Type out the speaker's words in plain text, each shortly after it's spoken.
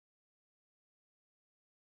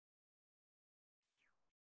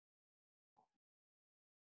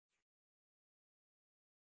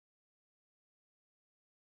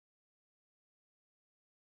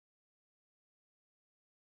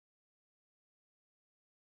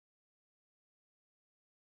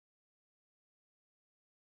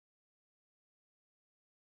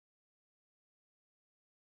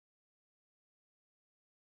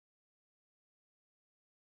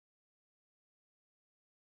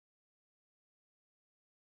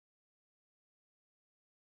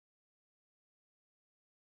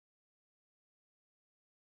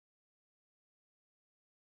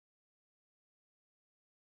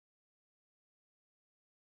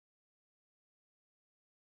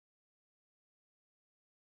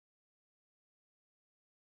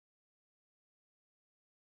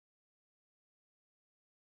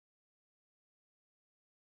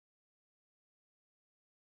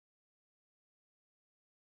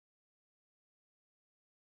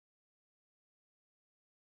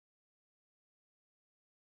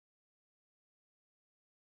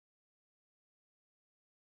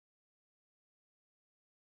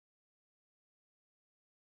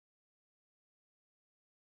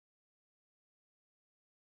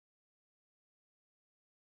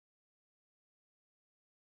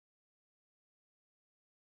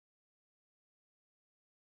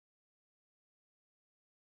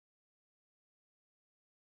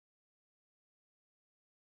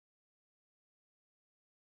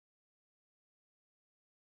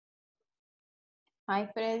Hi,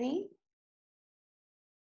 Freddy.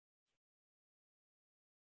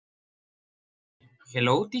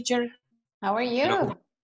 Hello, teacher. How are Hello. you?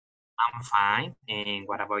 I'm fine. And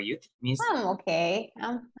what about you, Miss? I'm okay.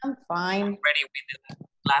 I'm fine. Ready with the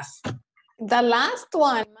class. The last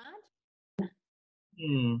one,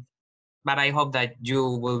 man. But I hope that you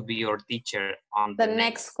will be your teacher on The the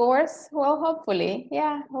next next. course, well, hopefully.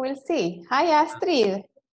 Yeah, we'll see. Hi, Astrid.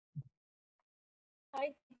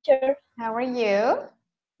 Hi, teacher. How are you?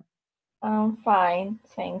 I'm fine,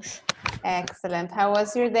 thanks. Excellent. How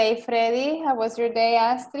was your day, Freddy? How was your day,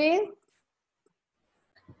 Astrid?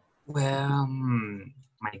 Well,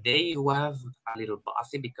 my day was a little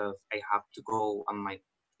busy because I have to go on my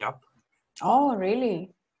job. Oh,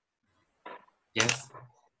 really? Yes.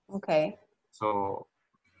 Okay. So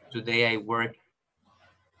today I worked.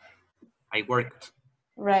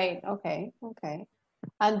 Right. Okay. Okay.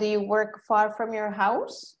 And do you work far from your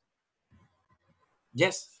house?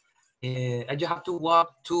 Yes. I just have to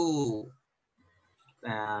walk two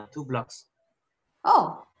blocks.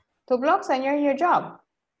 Oh, 2 blocks and you're in your job.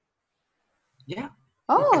 Yeah.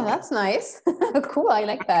 Oh, that's nice. Cool. I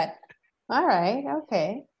like that. All right.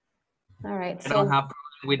 Okay. All right. I don't So have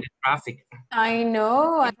problem with the traffic. I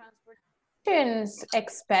know, and transportation's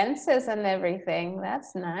expenses and everything.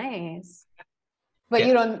 That's nice. But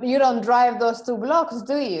Yeah. you don't drive those 2 blocks,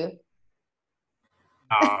 do you?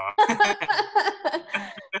 No.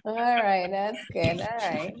 All right, that's good. All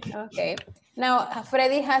right. Okay. Now,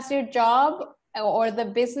 Freddy, has your job or the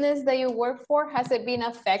business that you work for, has it been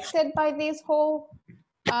affected by this whole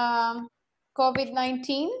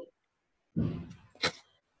COVID-19?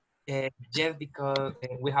 Just because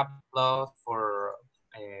we have lost for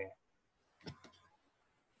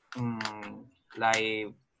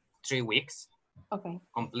like 3 weeks, Okay.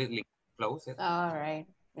 completely closed. All right.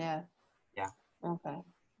 Yeah. Yeah. Okay.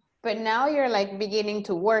 But now you're like beginning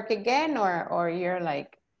to work again, or you're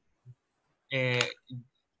like, Uh,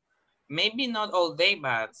 Maybe not all day,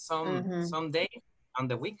 but mm-hmm. some day on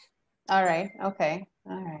the week. All right. Okay.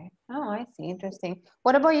 All right. Oh, I see. Interesting.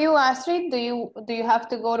 What about you, Astrid? Do you have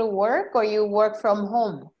to go to work or you work from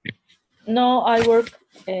home? No, I work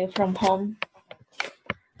from home. All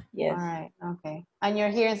Yes. right. Okay. And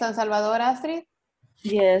you're here in San Salvador, Astrid?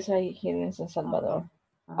 Yes, I here in San Salvador. Okay.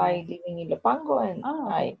 All I right. live in Ilopango and Oh,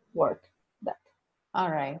 okay. I work that.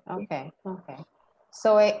 All right. Okay. Okay.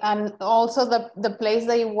 So, and also the place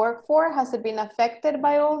that you work for, has it been affected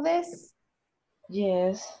by all this?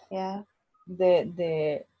 Yes, Yeah.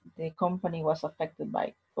 the company was affected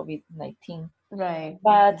by COVID-19. Right.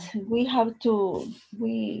 But we have to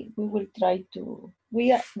we will try to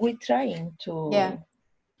we trying Yeah.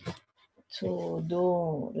 to do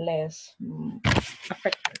less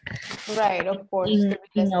affected. Right. Of course. To be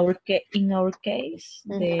less. In our case,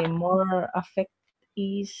 Mhm. the more affect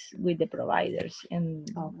is with the providers and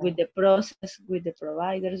Okay. with the process, with the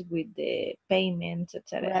providers, with the payments,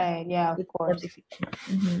 etc. Right. Yeah. Of It's more course. difficult.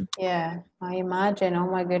 Mhm. Yeah. I imagine. Oh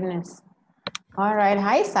my goodness. All right.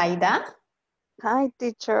 Hi, Saida. Hi,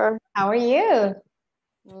 teacher. How are you?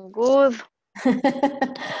 Good.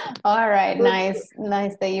 All right. Good. Nice.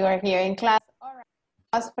 Nice that you are here in class. All right.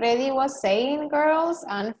 As Freddy was saying, girls,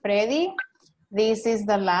 and Freddy, this is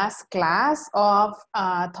the last class of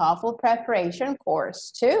TOEFL preparation course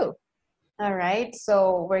too. All right,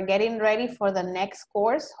 so we're getting ready for the next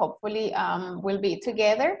course. Hopefully we'll be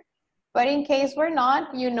together. But in case we're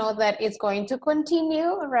not, you know that it's going to continue,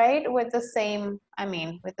 right? With the same,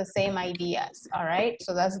 with the same ideas, all right?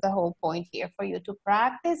 So that's the whole point here, for you to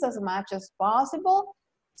practice as much as possible.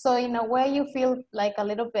 So in a way you feel like a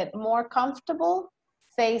little bit more comfortable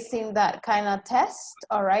facing that kind of test,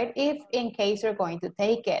 all right, if in case you're going to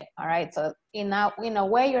take it, all right? So in a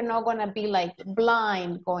way, you're not going to be like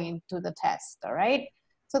blind going to the test, all right?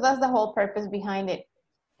 So that's the whole purpose behind it.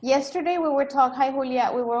 Yesterday we were talking, hi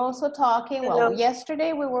Julia, we were also talking, Hello. well,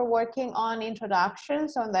 yesterday we were working on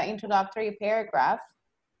introductions, on the introductory paragraph.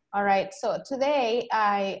 All right, so today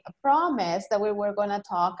I promised that we were gonna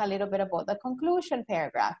talk a little bit about the conclusion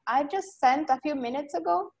paragraph. I just sent a few minutes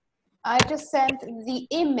ago, I just sent the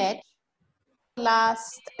image,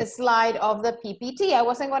 last slide of the PPT. I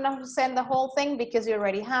wasn't gonna send the whole thing because you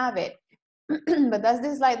already have it. But that's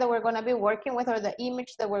the slide that we're gonna be working with, or the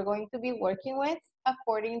image that we're going to be working with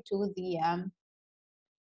according to the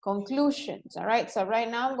conclusions, all right? So right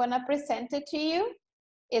now I'm gonna present it to you.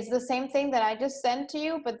 It's the same thing that I just sent to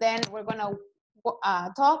you, but then we're gonna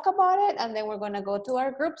talk about it, and then we're gonna go to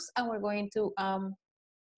our groups, and we're going to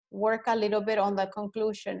work a little bit on the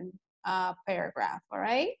conclusion paragraph, all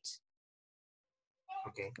right?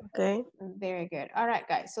 Okay. Okay. Very good. All right,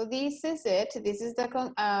 guys. So this is it. This is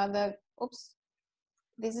the oops.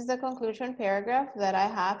 This is the conclusion paragraph that I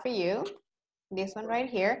have for you. This one right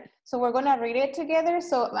here. So we're gonna read it together.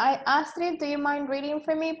 So Astrid, do you mind reading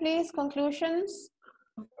for me, please? Conclusions.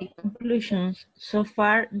 Okay, conclusions. So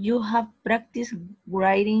far, you have practiced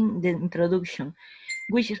writing the introduction,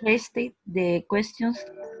 which restates the questions,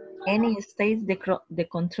 any states the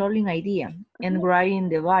controlling idea, and writing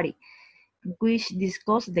the body, which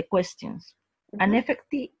discuss the questions. An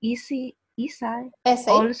effective essay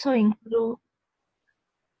also include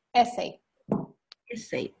essay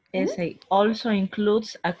also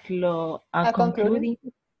includes a concluding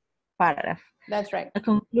paragraph. That's right. A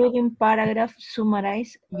concluding paragraph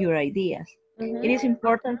summarizes your ideas. It is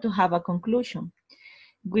important to have a conclusion.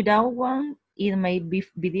 Without one, it may be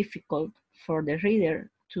difficult for the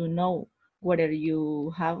reader to know whether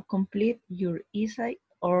you have completed your essay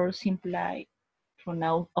or simply run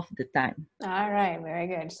out of the time. All right, very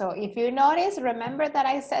good. So if you notice, remember that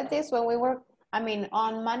I said this when we were,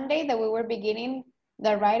 on Monday that we were beginning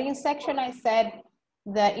the writing section, I said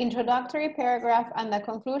the introductory paragraph and the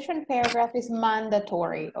conclusion paragraph is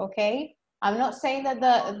mandatory, okay? I'm not saying that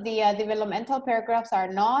the developmental paragraphs are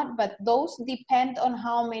not, but those depend on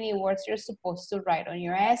how many words you're supposed to write on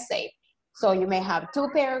your essay. So you may have 2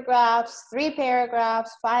 paragraphs, 3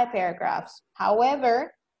 paragraphs, 5 paragraphs.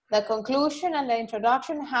 However, the conclusion and the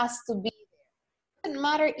introduction has to be there. It doesn't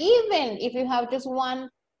matter even if you have just one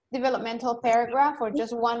developmental paragraph or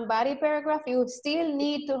just one body paragraph, you still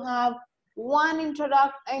need to have one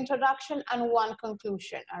introduction and one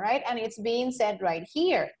conclusion, all right? And it's being said right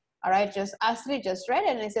here, all right? Just Astrid just read it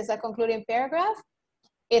and it says a concluding paragraph.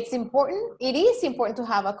 It's important, it is important to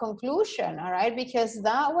have a conclusion, all right? Because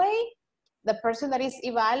that way, the person that is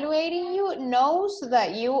evaluating you knows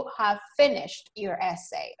that you have finished your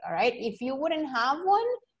essay, all right? If you wouldn't have one,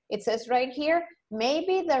 it says right here,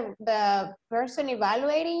 maybe the person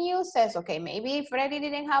evaluating you says, okay, maybe Freddie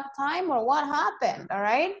didn't have time or what happened, all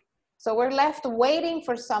right? So we're left waiting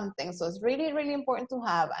for something. So it's really, really important to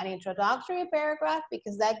have an introductory paragraph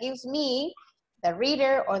because that gives me, the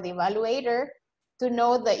reader or the evaluator, to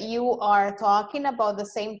know that you are talking about the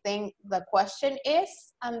same thing the question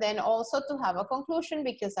is, and then also to have a conclusion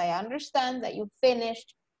because I understand that you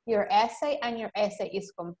finished your essay and your essay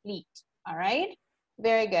is complete, all right?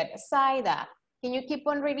 Very good. Saida, can you keep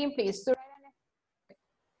on reading, please?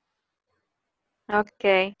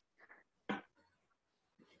 Okay.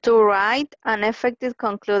 To write an effective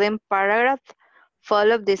concluding paragraph,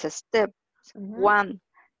 follow these steps. 1.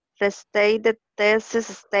 Restate the thesis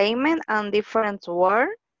statement and different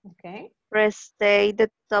words. Okay. Restate the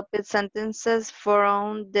topic sentences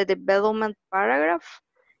from the development paragraph.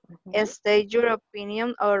 State your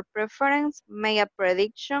opinion or preference, make a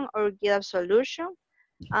prediction or give a solution,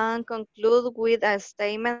 and conclude with a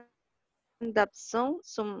statement that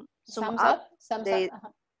sums up the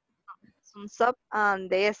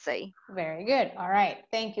essay. Very good. All right.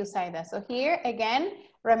 Thank you, Saida. So here again,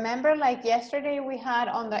 remember like yesterday we had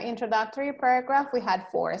on the introductory paragraph, we had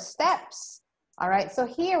 4 steps. All right. So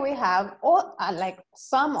here we have like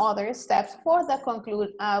some other steps for the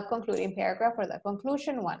concluding paragraph or the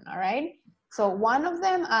conclusion one. All right. So one of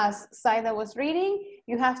them, as Saida was reading,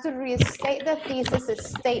 you have to restate the thesis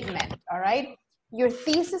statement. All right. Your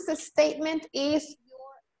thesis statement is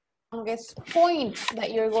longest point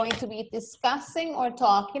that you're going to be discussing or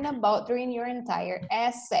talking about during your entire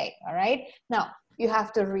essay, all right? Now, you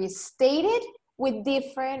have to restate it with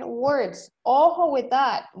different words. Ojo with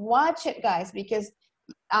that. Watch it, guys, because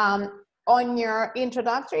on your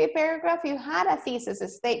introductory paragraph, you had a thesis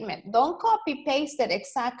statement. Don't copy-paste it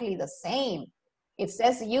exactly the same. It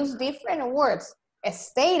says use different words.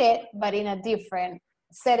 State it, but in a different,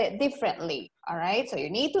 said it differently, all right? So you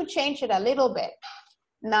need to change it a little bit.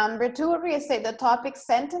 Number 2, restate the topic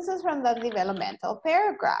sentences from the developmental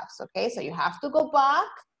paragraphs, okay? So you have to go back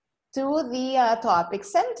to the topic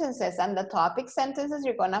sentences, and the topic sentences,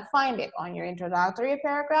 you're gonna find it on your introductory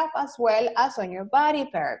paragraph as well as on your body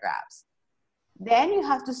paragraphs. Then you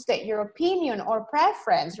have to state your opinion or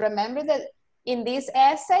preference. Remember that in these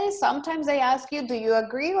essays, sometimes they ask you, do you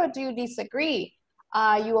agree or do you disagree?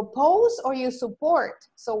 You oppose or you support?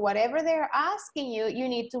 So whatever they're asking you, you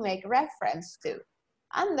need to make reference to.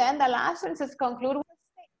 And then the last one is conclude with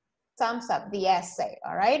sums up the essay,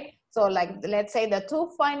 all right? So like, let's say the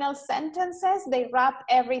 2 final sentences, they wrap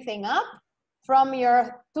everything up from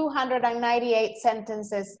your 298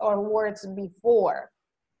 sentences or words before,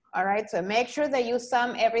 all right? So make sure that you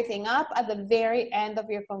sum everything up at the very end of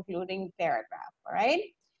your concluding paragraph, all right?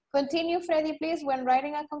 Continue, Freddie, please, when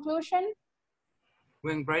writing a conclusion.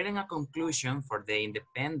 When writing a conclusion for the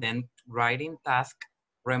independent writing task,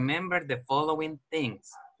 remember the following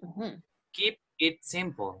things. Keep It's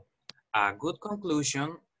simple. A good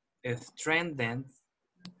conclusion strengthens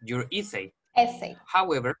your essay. Essay.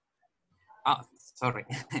 However, sorry,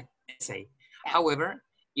 essay. Yeah. However,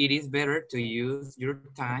 it is better to use your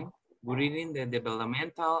time reading the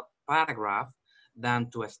developmental paragraph than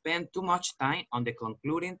to spend too much time on the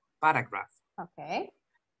concluding paragraph. Okay.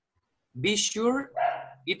 Be sure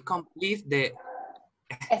it completes the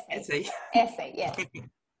essay. Essay, yes.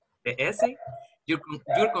 The essay.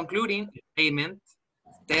 Your concluding statement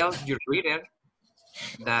tells your reader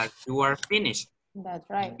that you are finished. That's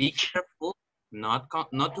right. Be careful not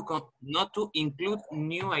to include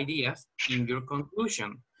new ideas in your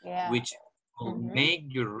conclusion, Yeah. which will make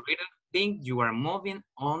your reader think you are moving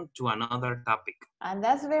on to another topic. And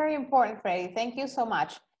that's very important, Freddie. Thank you so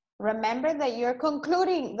much. Remember that you're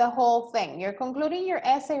concluding the whole thing. You're concluding your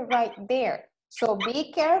essay right there. So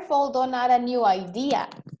be careful, don't add a new idea,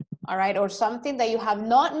 all right? Or something that you have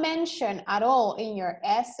not mentioned at all in your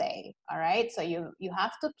essay, all right? So you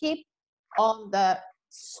have to keep on the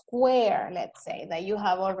square, let's say, that you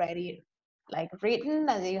have already like written,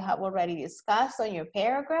 that you have already discussed on your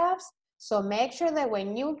paragraphs. So make sure that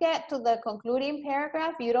when you get to the concluding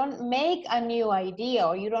paragraph, you don't make a new idea,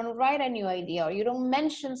 or you don't write a new idea, or you don't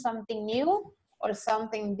mention something new or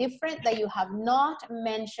something different that you have not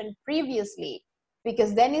mentioned previously,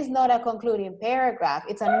 because then it's not a concluding paragraph,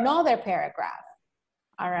 it's another paragraph.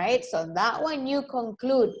 All right, so that one you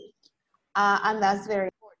conclude, and that's very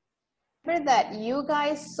important. Remember that you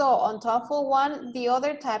guys saw on TOEFL 1 the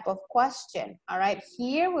other type of question. All right,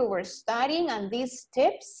 here we were studying, and these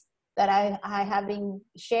tips that I have been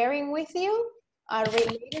sharing with you are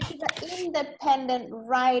related to the independent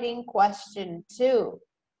writing question too.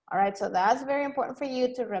 All right, so that's very important for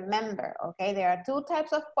you to remember, okay? There are two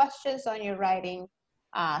types of questions on your writing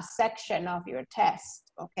section of your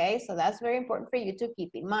test, okay? So that's very important for you to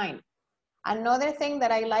keep in mind. Another thing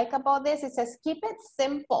that I like about this, it says keep it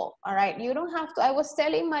simple, all right? You don't have to, I was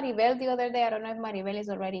telling Maribel the other day, I don't know if Maribel is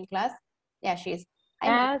already in class. Yeah, she is.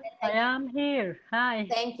 Yes, I am here. Hi.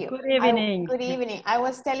 Thank you. Good evening. Good evening. I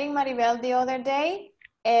was telling Maribel the other day,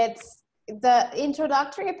 it's the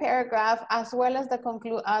introductory paragraph as well as the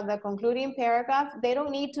concluding paragraph, they don't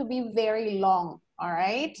need to be very long, all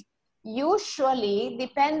right? Usually,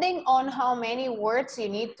 depending on how many words you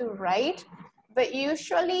need to write, but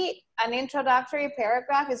usually an introductory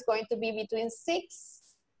paragraph is going to be between 6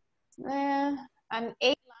 and 8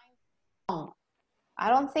 lines long. I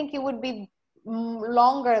don't think it would be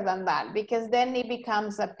longer than that, because then it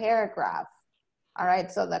becomes a paragraph. All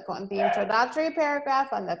right, so the introductory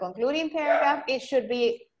paragraph and the concluding paragraph, it should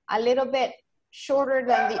be a little bit shorter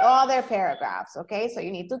than the other paragraphs, okay? So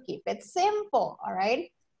you need to keep it simple, all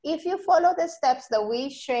right? If you follow the steps that we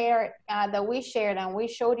shared and we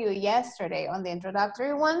showed you yesterday on the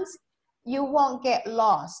introductory ones, you won't get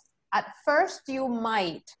lost. At first, you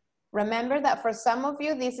might. Remember that for some of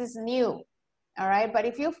you, this is new. All right, but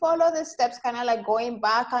if you follow the steps, kind of like going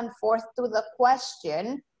back and forth to the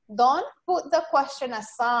question, don't put the question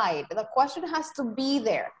aside. The question has to be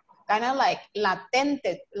there, kind of like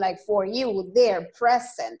latente, like for you, there,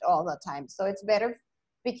 present all the time. So it's better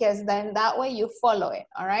because then that way you follow it,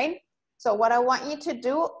 all right? So what I want you to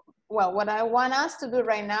do, well, what I want us to do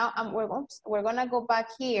right now, we're gonna go back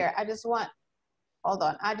here. Hold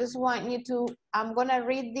on, I just want you to, I'm gonna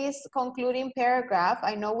read this concluding paragraph.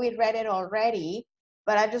 I know we read it already,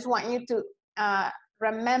 but I just want you to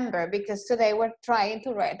remember, because today we're trying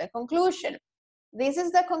to write the conclusion. This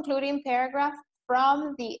is the concluding paragraph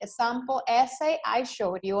from the sample essay I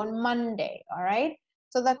showed you on Monday, all right?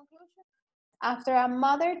 So the conclusion, after a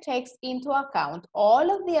mother takes into account all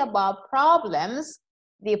of the above problems,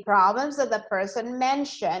 the problems that the person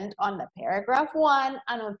mentioned on the paragraph 1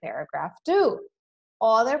 and on paragraph 2,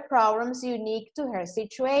 other problems unique to her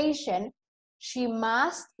situation, she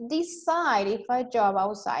must decide if a job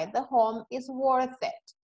outside the home is worth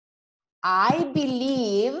it. I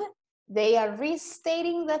believe they are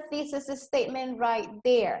restating the thesis statement right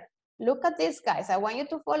there. Look at this, guys. I want you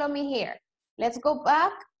to follow me here. Let's go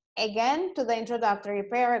back again to the introductory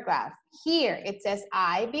paragraph. Here it says,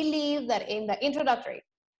 I believe that in the introductory,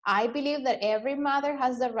 I believe that every mother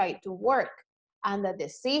has the right to work, and the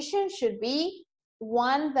decision should be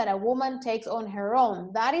one that a woman takes on her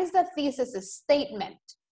own. That is the thesis statement.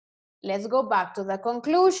 Let's go back to the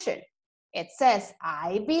conclusion. It says,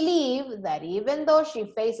 I believe that even though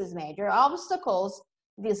she faces major obstacles,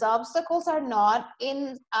 these obstacles are not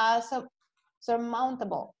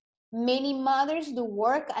insurmountable. Many mothers do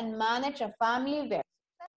work and manage a family very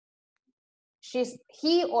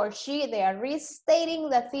he or she, they are restating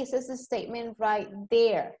the thesis statement right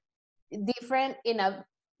there. Different in a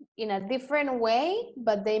in a different way,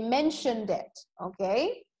 but they mentioned it,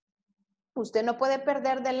 okay? Usted no puede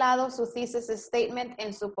perder de lado su thesis statement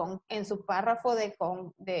en su párrafo de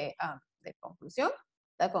conclusión,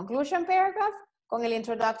 the conclusion paragraph, con el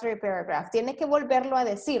introductory paragraph. Tiene que volverlo a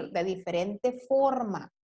decir de diferente forma,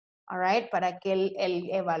 all right, para que el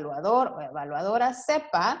evaluador o evaluadora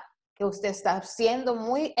sepa que usted está siendo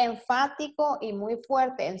muy enfático y muy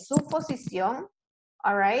fuerte en su posición,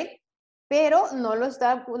 all right, pero no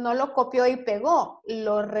lo copió y pegó,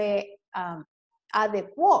 lo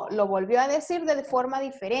adecuó, lo volvió a decir de forma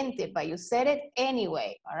diferente, but you said it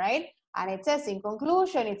anyway, all right? And it says, in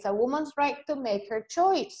conclusion, it's a woman's right to make her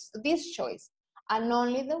choice, this choice, and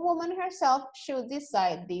only the woman herself should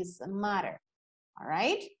decide this matter, all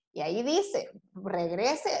right? Y ahí dice,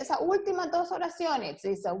 regrese esas últimas dos oraciones,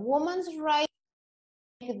 it's a woman's right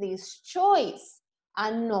to make this choice,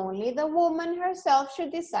 and only the woman herself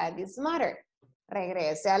should decide this matter.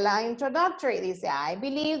 Regrese a la introductory. Dice, I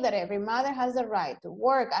believe that every mother has the right to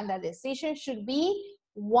work and the decision should be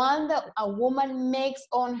one that a woman makes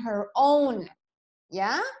on her own.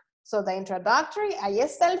 ¿Ya? So the introductory, ahí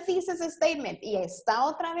está el thesis statement y está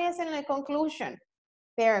otra vez en la conclusion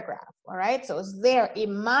paragraph. All right? So it's there. It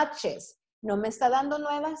matches. No me está dando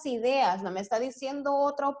nuevas ideas. No me está diciendo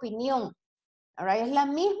otra opinión. All right? Es la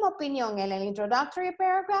misma opinión en el introductory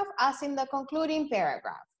paragraph as in the concluding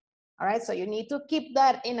paragraph. All right, so you need to keep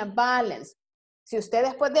that in a balance. Si usted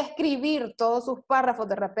después de escribir todos sus párrafos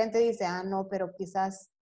de repente dice, ah, no, pero quizás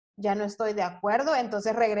ya no estoy de acuerdo,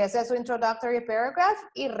 entonces regrese a su introductory paragraph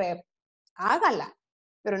y hágala.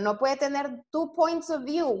 Pero no puede tener 2 points of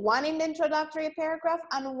view, one in the introductory paragraph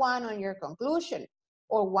and one on your conclusion.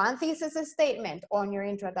 Or one thesis statement on your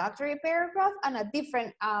introductory paragraph and a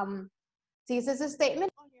different thesis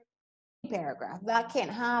statement on your paragraph. That can't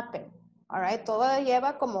happen. All right, todo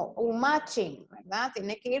lleva como un matching, ¿verdad?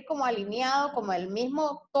 Tiene que ir como alineado, como el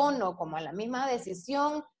mismo tono, como la misma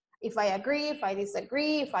decisión. If I agree, if I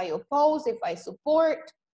disagree, if I oppose, if I support,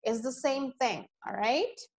 it's the same thing, all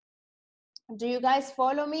right? Do you guys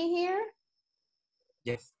follow me here?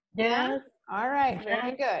 Yes. Yeah? Yes. All right,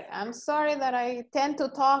 very good. I'm sorry that I tend to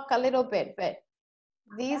talk a little bit, but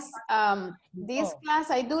this class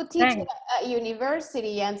I do teach at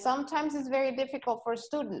university, and sometimes it's very difficult for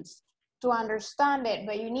students to understand it,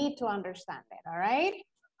 but you need to understand it, all right?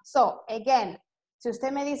 So, again, si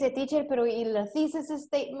usted me dice, teacher, pero y el thesis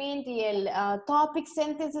statement y el topic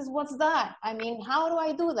sentences, what's that? I mean, how do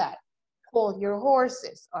I do that? Hold your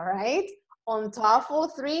horses, all right? On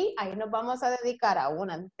TOEFL 3, ahí nos vamos a dedicar a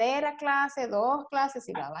una entera clase, 2 clases,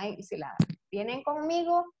 si la vienen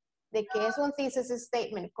conmigo, de qué es un thesis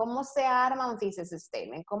statement, cómo se arma un thesis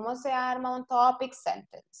statement, cómo se arma un topic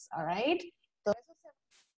sentence, all right? Entonces,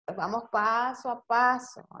 vamos paso a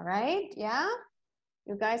paso, all right? Yeah?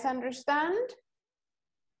 You guys understand?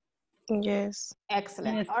 Yes.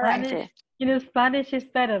 Excellent, all right. In Spanish is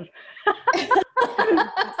better.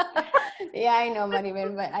 Yeah, I know,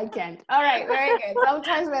 Maribel, but I can't. All right, very good.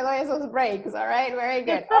 Sometimes me doy esos breaks, all right? Very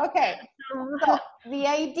good. Okay, so the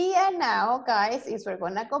idea now, guys, is we're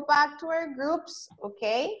going to go back to our groups,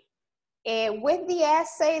 okay? With the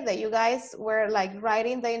essay that you guys were like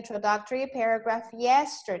writing the introductory paragraph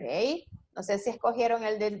yesterday, no sé si escogieron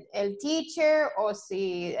el teacher o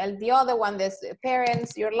si the other one, this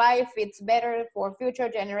parents, your life, it's better for future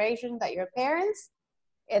generations than your parents.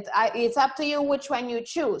 It's up to you which one you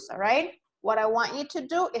choose, all right? What I want you to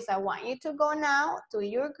do is I want you to go now to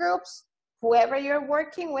your groups, whoever you're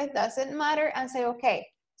working with, doesn't matter, and say, okay,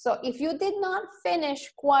 so if you did not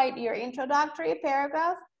finish quite your introductory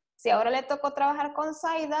paragraph, si ahora le tocó trabajar con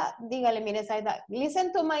Zaida, dígale, mire, Zaida,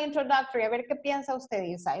 listen to my introductory, a ver qué piensa usted.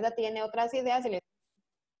 Y Zaida tiene otras ideas y le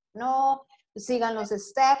no, sigan los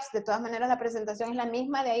steps. De todas maneras, la presentación es la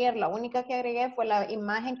misma de ayer. La única que agregué fue la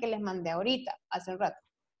imagen que les mandé ahorita, hace un rato.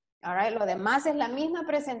 All right, lo demás es la misma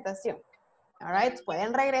presentación. All right,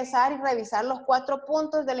 pueden regresar y revisar los 4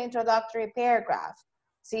 puntos del introductory paragraph.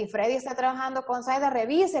 Si Freddy está trabajando con Zaida,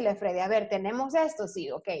 revísele, Freddy. A ver, ¿tenemos esto?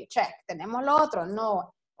 Sí, ok, check. ¿Tenemos lo otro?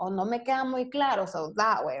 No. O no me queda muy claro. So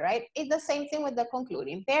that way, right? It's the same thing with the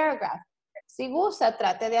concluding paragraph. Si gusta,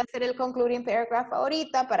 trate de hacer el concluding paragraph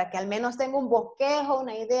ahorita para que al menos tenga un bosquejo,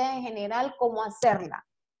 una idea en general cómo hacerla.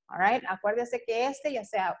 All right? Acuérdese que ya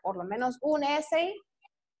sea por lo menos un essay,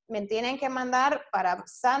 me tienen que mandar para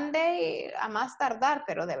Sunday a más tardar,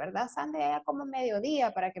 pero de verdad Sunday ya como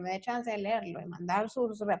mediodía para que me dé chance de leerlo y mandar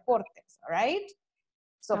sus reportes, all right?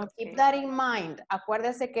 So keep that in mind.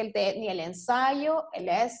 Acuérdese que ni el ensayo, el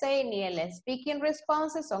essay, ni el speaking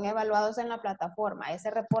responses son evaluados en la plataforma.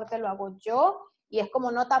 Ese reporte lo hago yo y es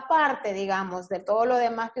como nota aparte, digamos, de todo lo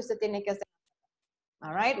demás que usted tiene que hacer.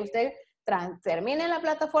 All right, usted termine la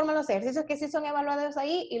plataforma los ejercicios que sí son evaluados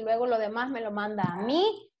ahí y luego lo demás me lo manda a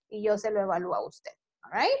mí y yo se lo evalúo a usted.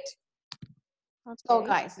 All right? So Okay.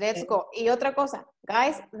 guys, let's go. Y otra cosa,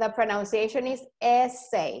 guys, the pronunciation is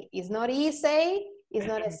essay. It's not essay, it's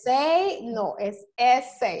not essay, no, es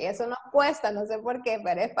essay. Eso nos cuesta, no sé por qué,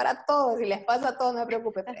 pero es para todos. Si les pasa a todos, no se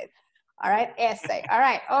preocupen. All right, essay. All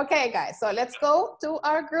right, okay, guys. So let's go to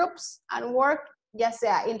our groups and work, ya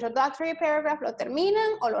sea introductory paragraph, lo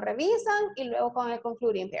terminan o lo revisan y luego con el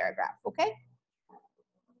concluding paragraph, okay?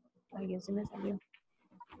 Alguien se me salió.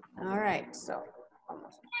 All right, so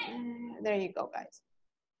there you go, guys.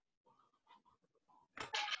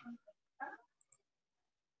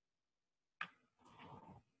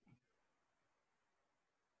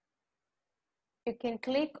 You can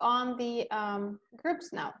click on the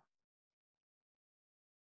groups now.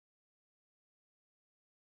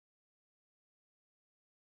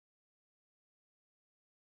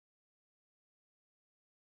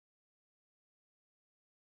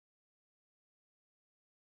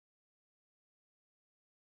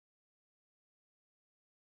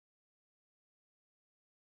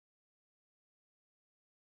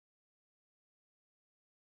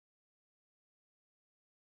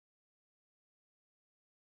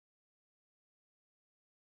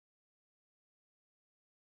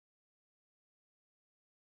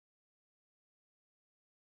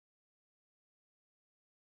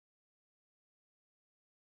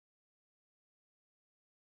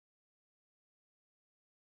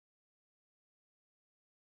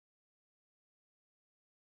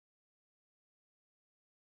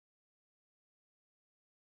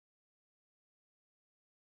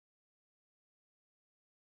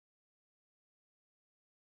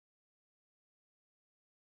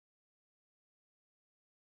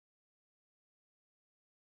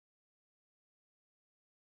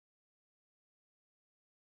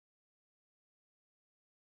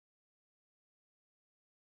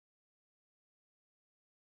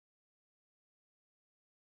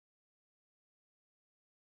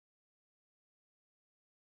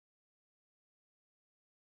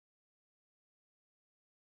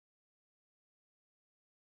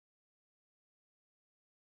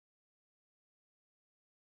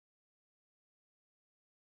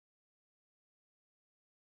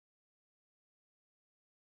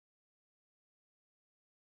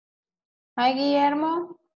 Hi,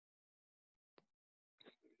 Guillermo.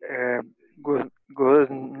 Good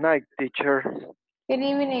night, teacher. Good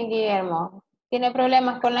evening, Guillermo. ¿Tiene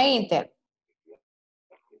problemas con la Inter?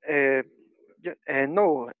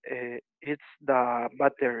 No, it's the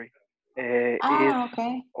battery.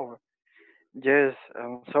 Okay. Oh, yes,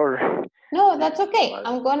 I'm sorry. No, that's okay.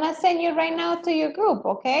 I'm gonna send you right now to your group,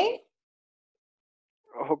 okay?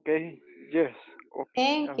 Okay, yes. Okay,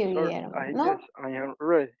 Thank I'm you, sorry. Guillermo. Yes, No? I am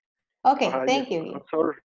ready. Okay, Yes, thank you, I'm Guillermo.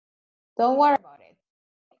 sorry. Don't worry about it.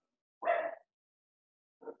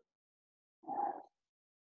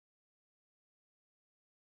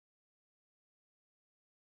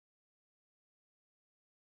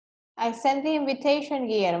 I sent the invitation,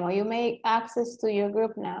 Guillermo. You may access to your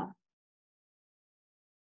group now.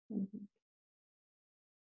 Mhm.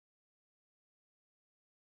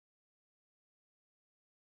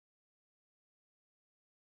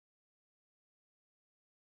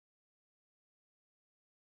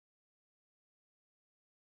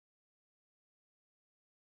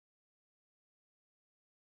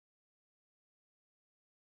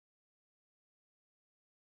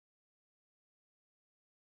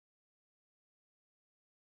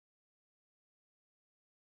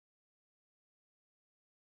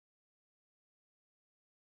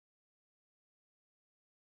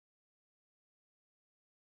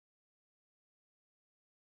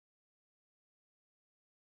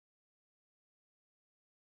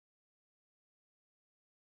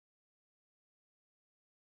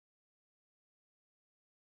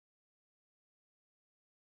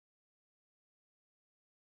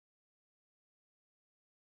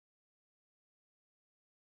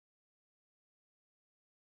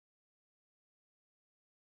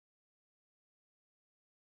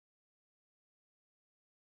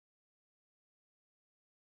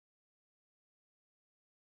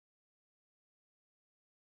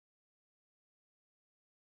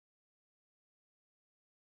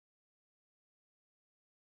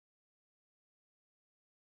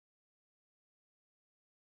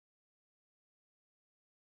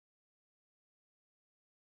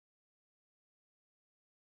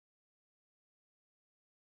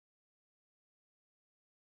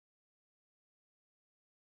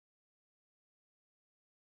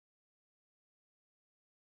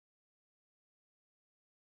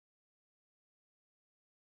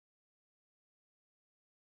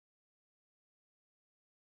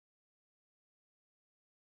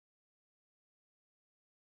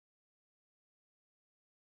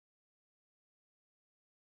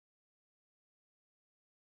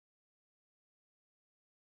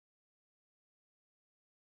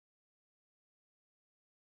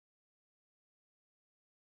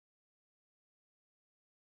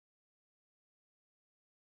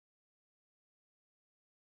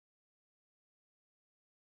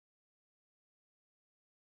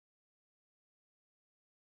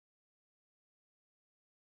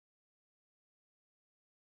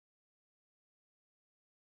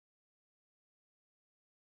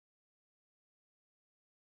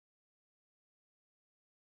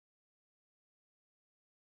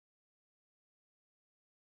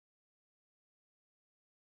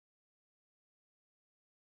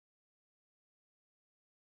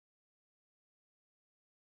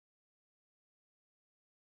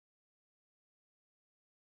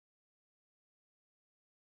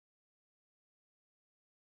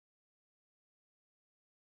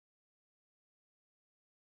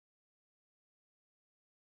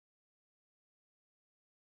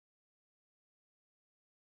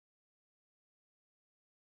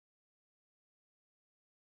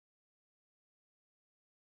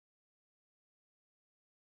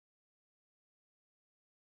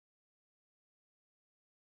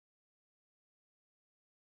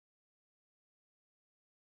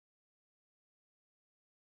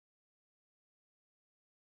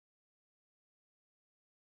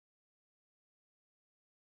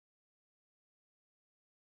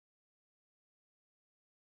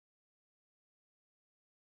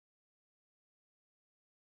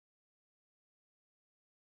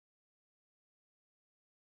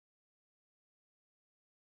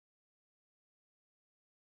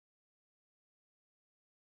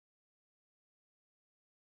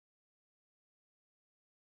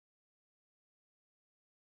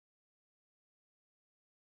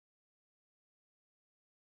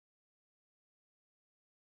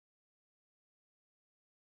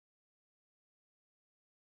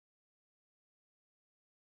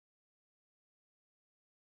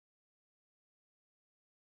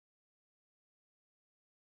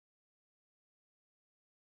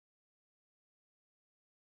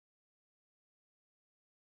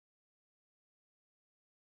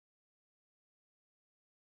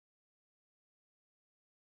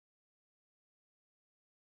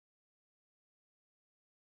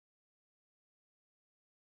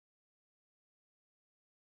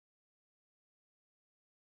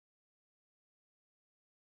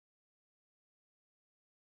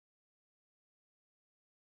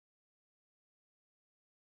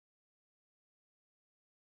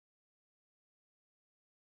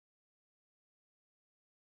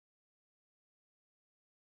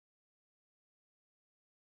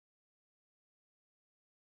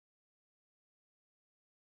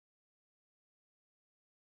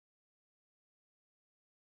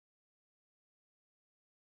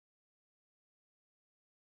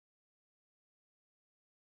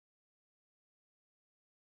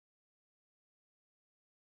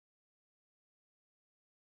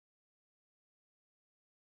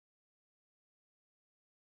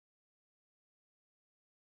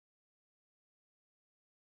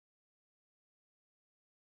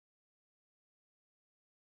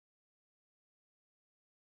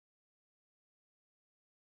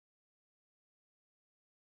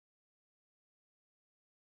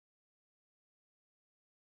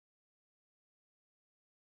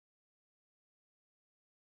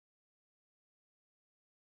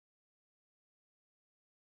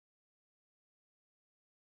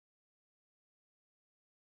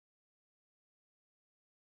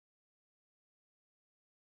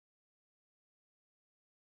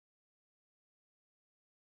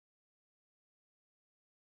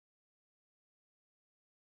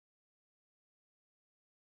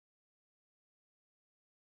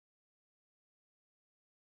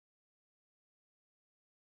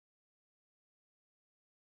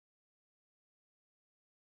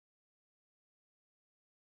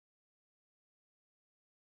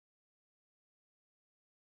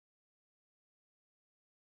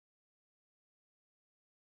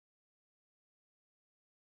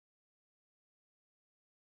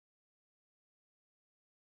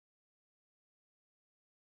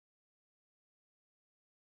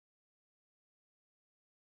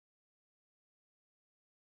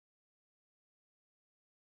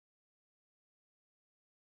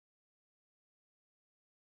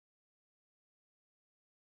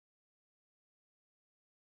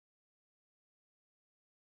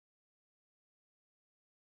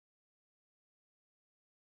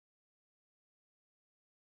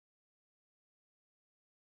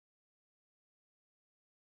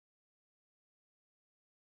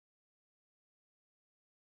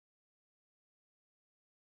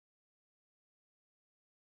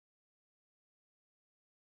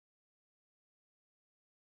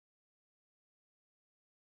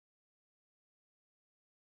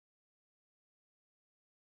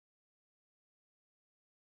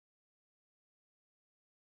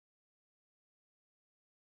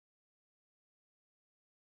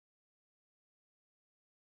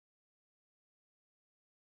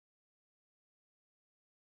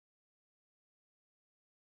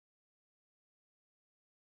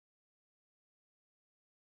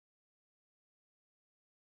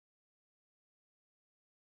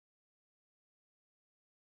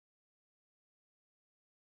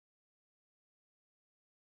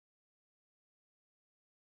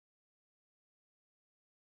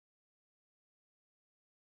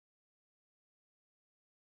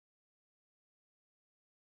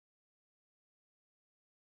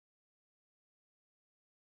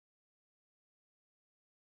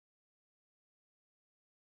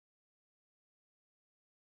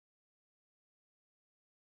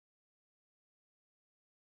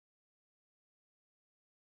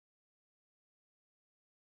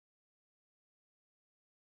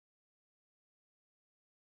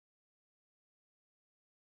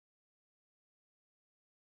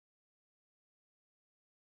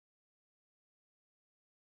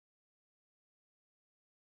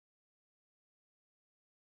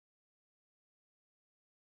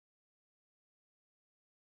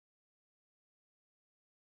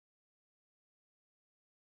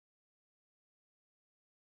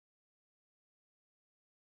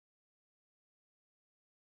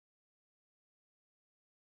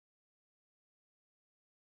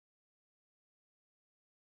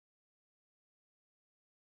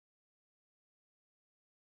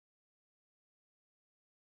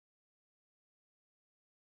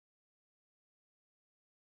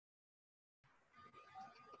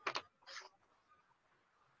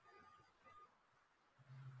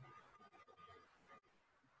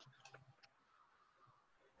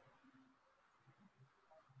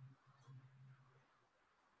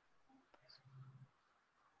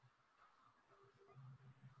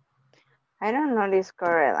 I don't know this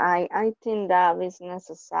correct. I think that it's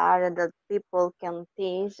necessary that people can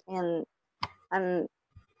teach and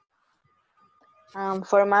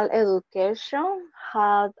formal education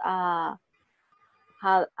had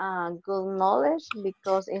good knowledge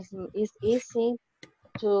because it's easy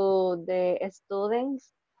to the students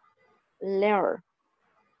learn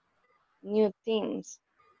new things.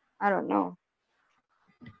 I don't know.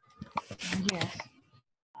 Yes.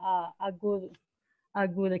 A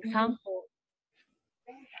good example.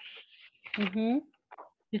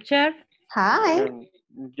 Teacher, Hi.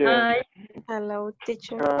 Yes. hi. Hello,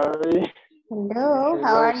 teacher. Hi. Hello.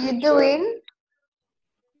 How Hello, are you teacher. doing?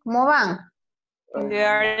 ¿Cómo van? We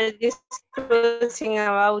are discussing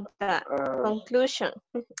about the conclusion.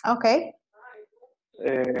 Okay.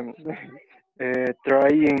 Um,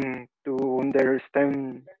 trying to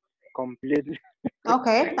understand completely.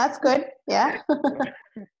 Okay, that's good. Yeah.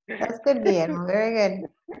 That's good, Guillermo. Very good.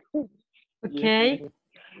 Okay.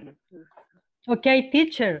 Okay,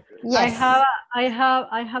 teacher. I Yes.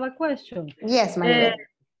 have a question. Yes, Uh, Maribel.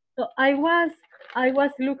 so I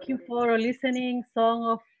was looking for a listening song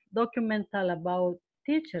of documental about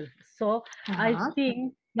teachers. So I Uh-huh.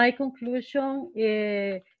 think my conclusion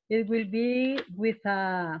it will be with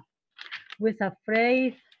a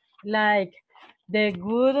phrase like the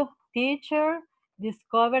good teacher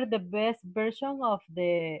discover the best version of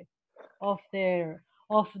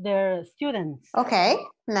their students. Okay,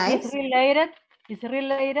 It's nice. related. It's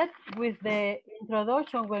related with the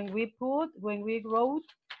introduction when we wrote.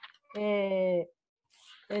 Uh,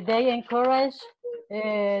 they encourage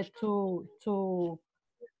to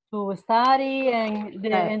study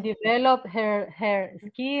Right. and develop her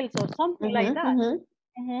skills or something like that.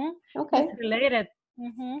 Mhm. Okay, It's related.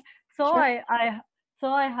 So sure.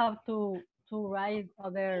 I have to write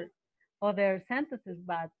other sentences,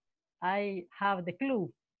 but I have the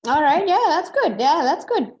clue. All right, yeah, that's good. Yeah, that's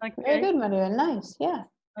good. Very Okay. good, Maribel. Nice. Yeah,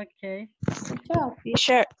 Okay. good job.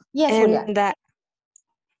 Teacher, Yes, Julia.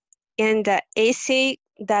 and the essay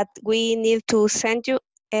that we need to send you,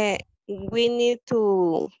 we need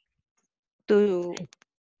to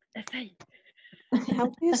Essay. how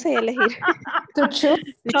do you say elegir? To choose?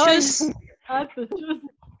 To Choice. choose To choose.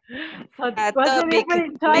 So a what's the topic.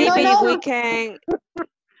 difference? Choice No, Maybe and we no, can.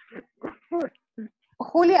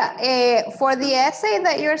 Julia, for the essay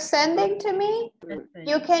that you're sending to me, essay.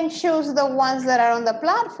 you can choose the ones that are on the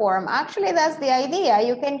platform. Actually, that's the idea.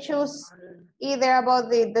 You can choose either about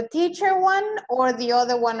the teacher one or the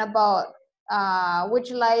other one about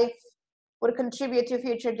which life would contribute to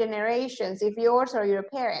future generations, if yours or your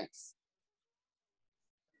parents.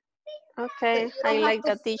 So Okay, you I don't have like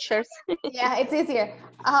to, the teachers. yeah, it's easier.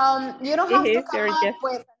 You don't It have to is come your up yes.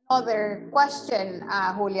 with another question,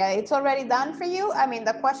 Julia. It's already done for you. I mean,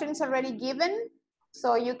 the question is already given,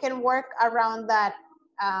 so you can work around that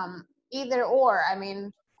either or. I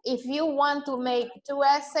mean, if you want to make 2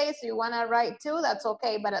 essays, you want to write 2, that's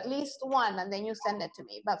okay, but at least 1, and then you send it to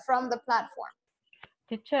me, but from the platform.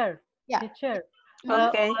 Teacher. Yeah. Teacher.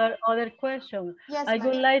 Okay. Other question. Yes, I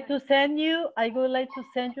would Maria. like to send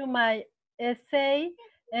you my essay,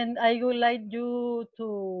 and I would like you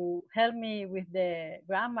to help me with the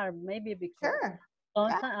grammar, maybe because Sure.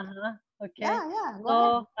 Yeah, sometimes, okay. yeah, go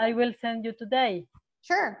ahead. So I will send you today.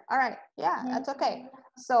 Sure. All right. Yeah, that's okay.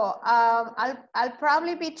 So I'll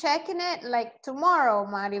probably be checking it like tomorrow,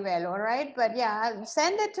 Maribel. All right. But yeah,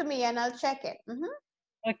 send it to me and I'll check it.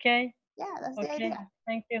 Okay. Yeah, that's the Okay. idea.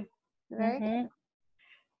 Thank you. Very good.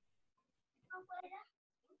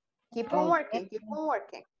 Keep on Okay. working. Keep on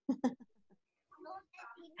working.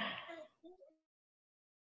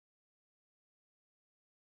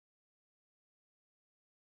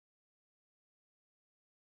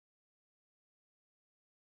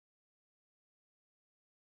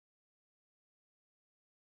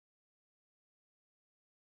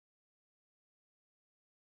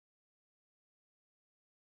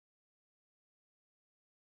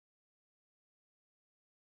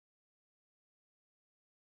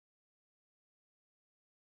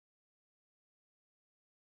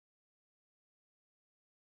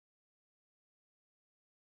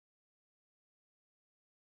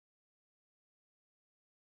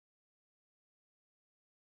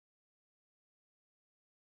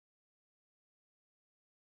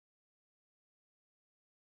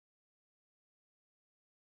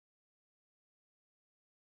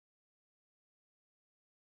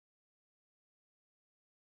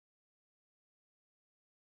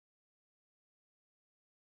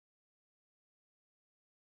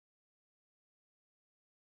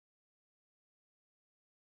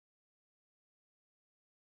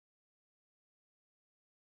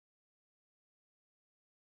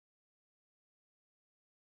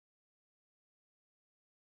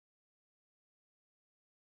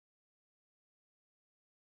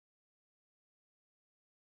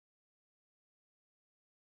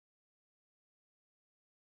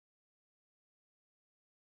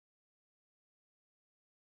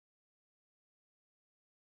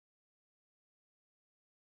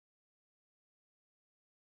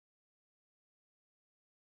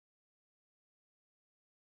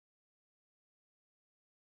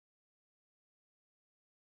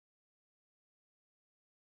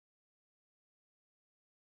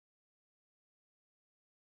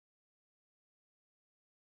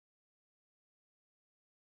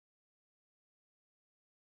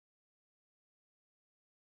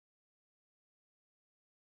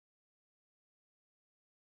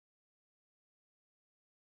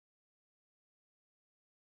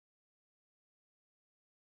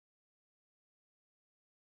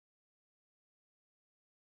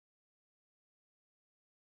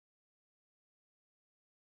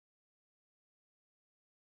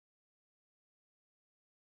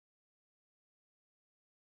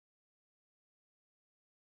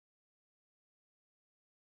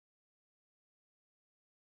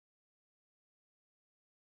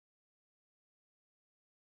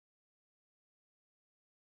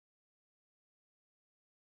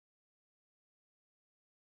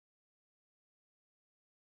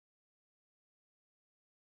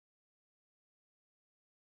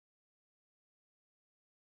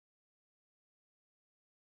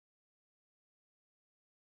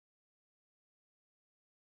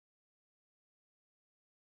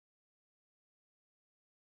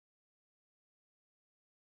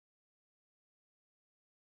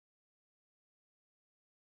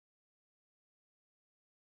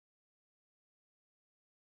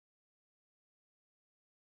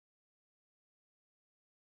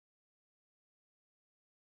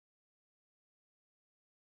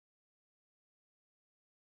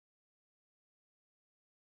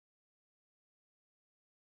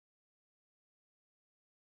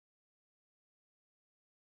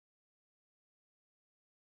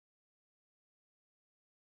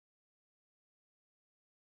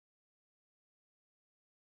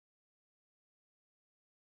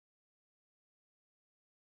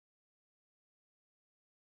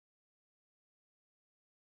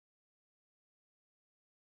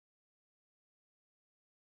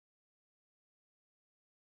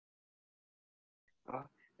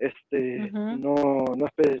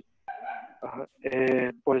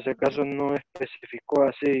 Por ese caso no especificó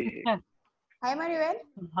así. Hi, Maribel.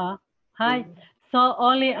 Hi. So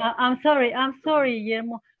only I'm sorry,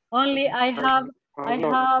 Guillermo. Only I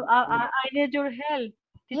need your help,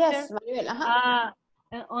 teacher. Yes, Maribel.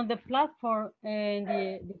 On the platform and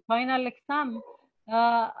the final exam,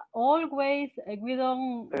 always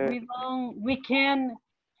we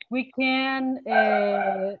can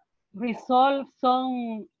resolve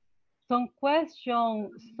some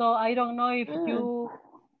questions. So I don't know if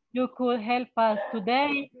you could help us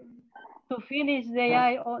today to finish. They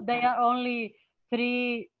are only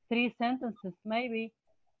three sentences maybe.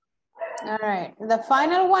 All right. The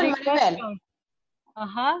final one, Maribel.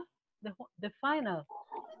 The final.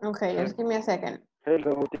 Okay, just give me a second.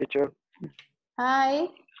 Hello, teacher. Hi.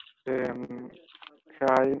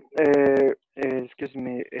 Hi. Excuse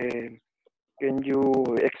me. Can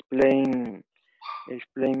you explain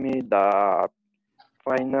me the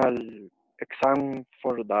final exam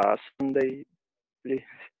for the Sunday, please?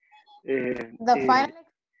 The final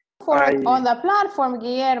exam on the platform,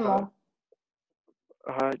 Guillermo.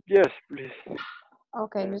 Yes, please.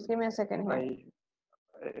 Okay, just give me a second here.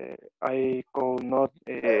 I could not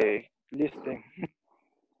listen.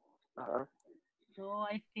 So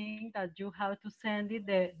I think that you have to send it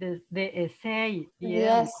the essay. The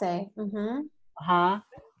essay.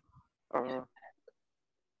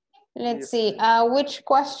 Let's see. Which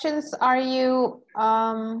questions are you?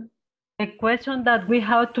 The question that we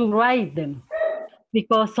have to write them,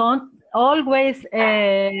 because some always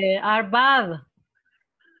are bad.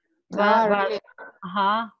 Really?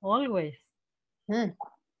 Always.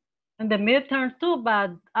 And the midterm too,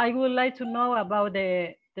 but I would like to know about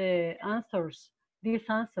the answers, these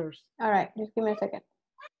answers. All right, just give me a second.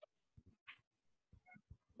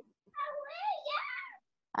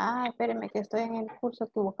 Espérenme que estoy en el curso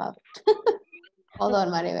equivocado. Hold on,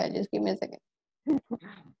 Maribel, just give me a second.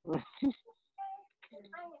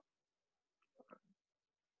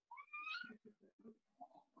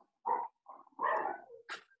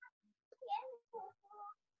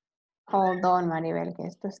 Hold on, Maribel, que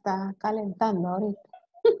esto está calentando ahorita.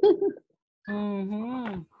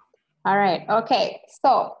 All right, okay,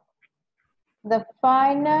 so the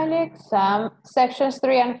final exam, sections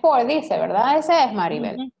 3 and 4, dice, ¿verdad? Ese es,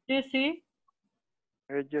 Maribel. Sí.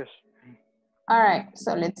 Yes. All right,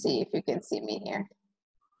 so let's see if you can see me here.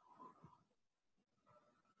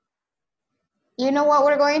 You know what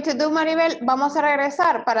we're going to do, Maribel? Vamos a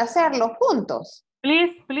regresar para hacerlo juntos.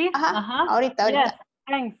 Please. Ahorita. Yes,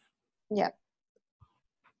 thanks. Yeah.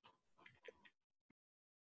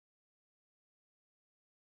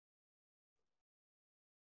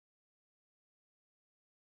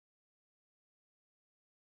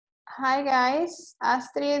 Hi guys,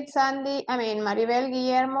 Astrid, Sandy, Maribel,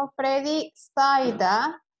 Guillermo, Freddy,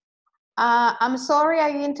 Saida. I'm sorry I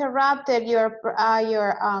interrupted your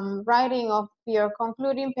writing of your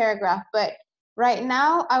concluding paragraph, but right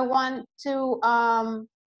now I want to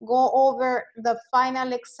go over the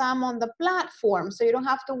final exam on the platform, so you don't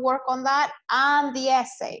have to work on that and the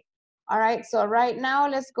essay. All right, so right now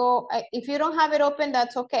let's go. If you don't have it open,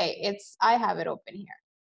 that's okay. I have it open here.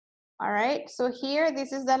 All right, so here,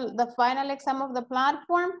 this is the final exam of the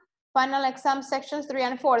platform, final exam sections 3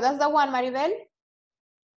 and 4. That's the one, Maribel.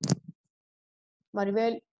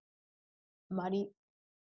 Maribel.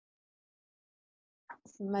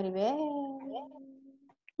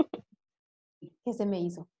 ¿Qué se me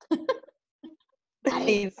hizo?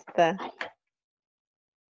 Lista.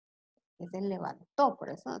 Que se levantó, por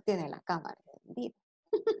eso no tiene la cámara encendida.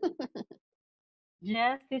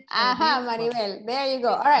 Yes, teacher. Maribel, there you go.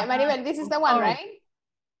 All right, Maribel, this is the one, right?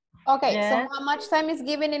 Okay, yes. So how much time is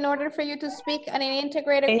given in order for you to speak an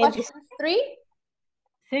integrated questions 3?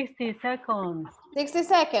 60 seconds. 60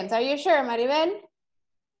 seconds. Are you sure, Maribel?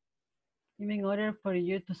 In order for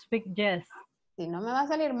you to speak, yes. Si no me va a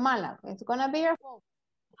salir mala. It's gonna be your fault.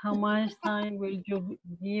 How much time will you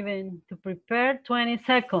be given to prepare? 20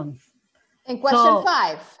 seconds. In question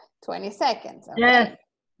 5, 20 seconds. Okay? Yes.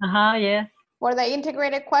 Yes. For the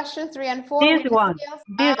integrated questions 3 and 4. This one.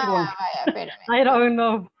 Vaya, I don't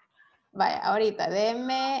know. Vaya, ahorita,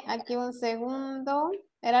 déme aquí un segundo.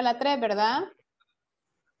 Era la 3, ¿verdad?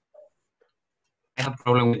 I have a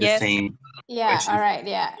problem with the same question. All right,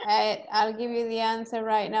 I'll give you the answer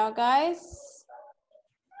right now, guys.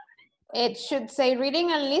 It should say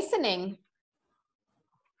reading and listening.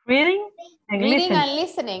 Reading and listening. Reading and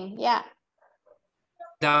listening, yeah.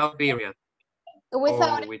 Without period.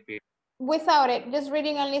 Without it. Without it, just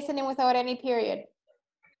reading and listening without any period.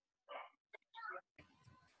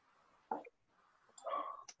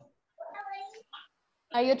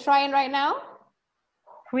 Are you trying right now?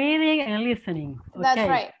 Reading and listening. Okay. That's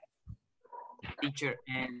right. Teacher,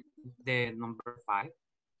 and the number 5.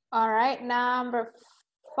 All right, number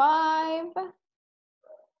 5.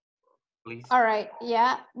 Please. All right,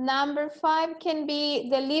 yeah. Number 5 can be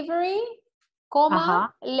delivery,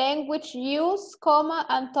 comma, language use, comma,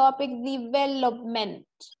 and topic development.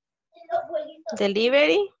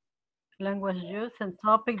 Delivery. Language use and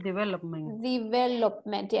topic development.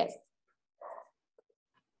 Development, yes.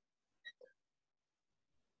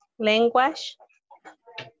 Language.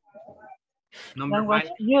 Number 5.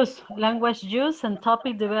 Language use and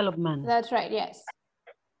topic development. That's right, yes.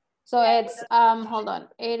 So it's, hold on.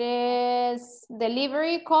 It is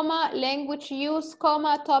delivery, comma, language use,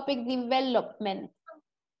 comma, topic development.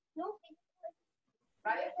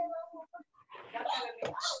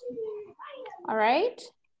 All right.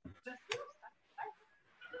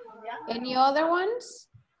 Any other ones?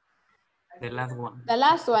 The last one. The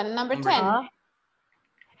last one, number 10.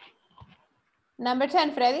 Number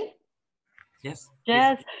 10, Freddy. Yes.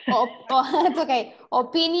 Yes. It's okay.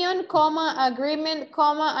 Opinion, comma, agreement,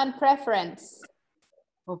 comma, and preference.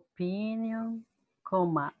 Opinion,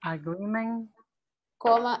 comma, agreement,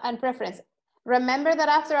 comma, and preference. Remember that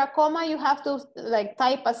after a comma, you have to like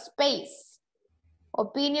type a space.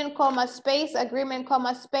 Opinion, comma, space, agreement,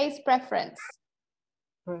 comma, space, preference.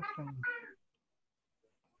 preference.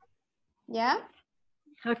 Yeah?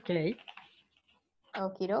 Okay.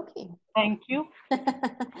 Okie dokie. Thank you.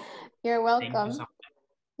 You're welcome. Thank you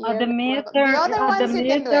so At the meter, The other at ones the you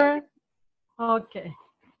can do it. meter. Okay.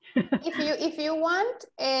 If you want,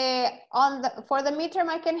 for the midterm,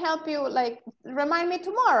 I can help you. Like, remind me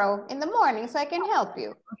tomorrow in the morning so I can help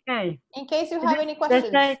you. Okay. In case you have any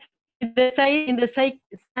questions. In the same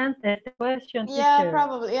sentence, the question. Yeah, teacher.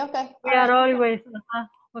 probably. Okay. We are always.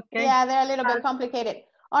 Okay. Yeah, they're a little bit complicated.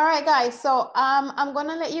 All right, guys. So I'm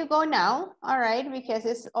gonna let you go now. All right, because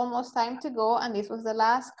it's almost time to go, and this was the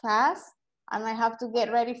last class, and I have to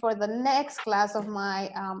get ready for the next class of my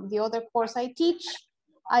the other course I teach.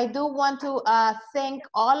 I do want to thank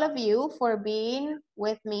all of you for being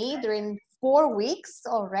with me during 4 weeks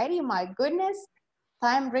already. My goodness,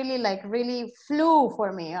 time really flew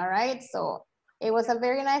for me. All right, so it was a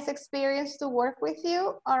very nice experience to work with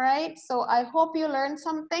you. All right, so I hope you learned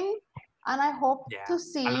something, and I hope to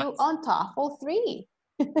see you on TOEFL 3.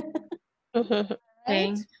 Right?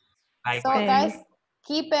 Thanks. So guys,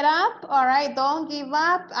 keep it up. All right, don't give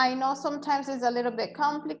up. I know sometimes it's a little bit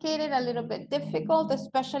complicated, a little bit difficult,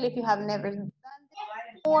 especially if you have never done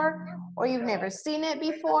it before or you've never seen it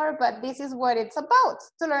before, but this is what it's about,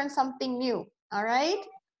 to learn something new. All right,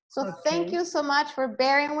 so thank you so much for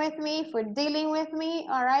bearing with me, for dealing with me.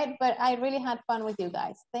 All right, but I really had fun with you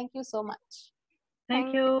guys. Thank you so much.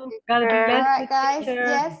 Thank you. God bless. All right, guys. Teacher.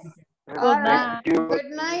 Yes. All right.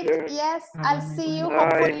 Good night. Yes. I'll see you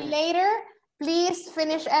hopefully later. Please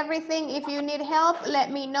finish everything. If you need help, let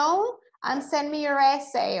me know and send me your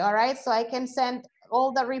essay. All right. So I can send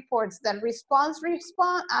all the reports, the response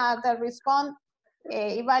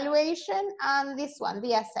evaluation, and this one,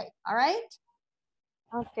 the essay. All right.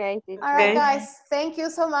 Okay, teacher. All right, guys. Thank you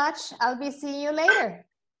so much. I'll be seeing you later.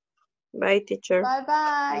 Bye, teacher.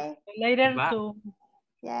 Bye-bye. Later Bye. too.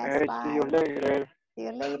 Yes, bye. See you later. See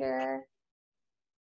you later.